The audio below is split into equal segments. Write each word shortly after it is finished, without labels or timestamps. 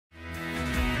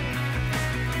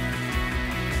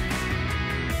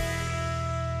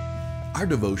Our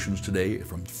devotions today are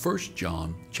from 1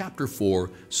 John chapter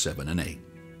 4, 7 and 8.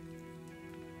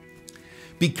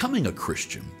 Becoming a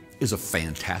Christian is a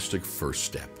fantastic first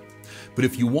step. But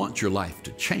if you want your life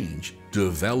to change,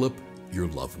 develop your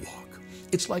love walk.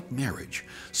 It's like marriage.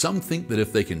 Some think that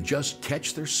if they can just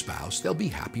catch their spouse, they'll be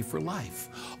happy for life.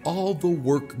 All the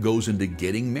work goes into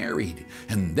getting married,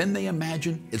 and then they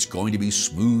imagine it's going to be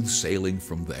smooth sailing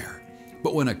from there.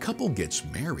 But when a couple gets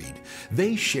married,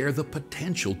 they share the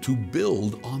potential to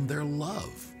build on their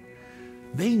love.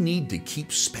 They need to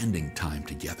keep spending time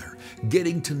together,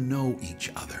 getting to know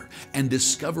each other, and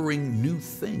discovering new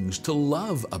things to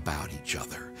love about each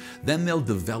other. Then they'll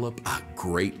develop a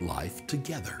great life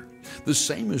together. The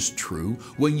same is true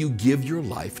when you give your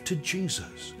life to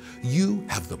Jesus. You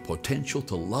have the potential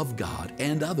to love God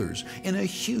and others in a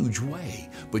huge way,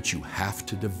 but you have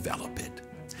to develop it.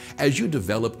 As you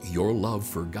develop your love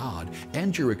for God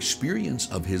and your experience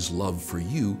of His love for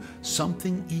you,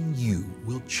 something in you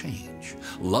will change.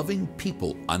 Loving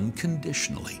people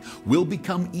unconditionally will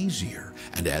become easier,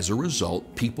 and as a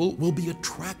result, people will be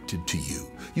attracted to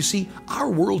you. You see, our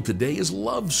world today is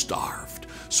love-starved,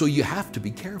 so you have to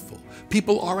be careful.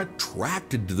 People are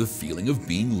attracted to the feeling of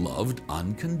being loved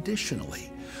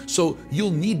unconditionally. So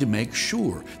you'll need to make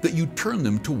sure that you turn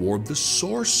them toward the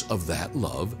source of that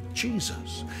love,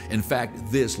 Jesus. In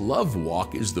fact, this love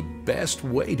walk is the best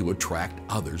way to attract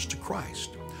others to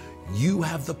Christ. You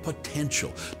have the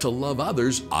potential to love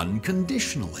others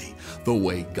unconditionally, the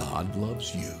way God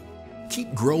loves you.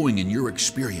 Keep growing in your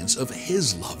experience of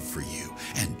His love for you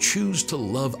and choose to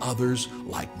love others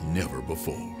like never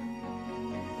before.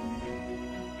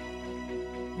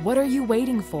 What are you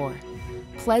waiting for?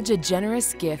 Pledge a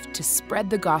generous gift to spread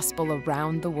the gospel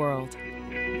around the world.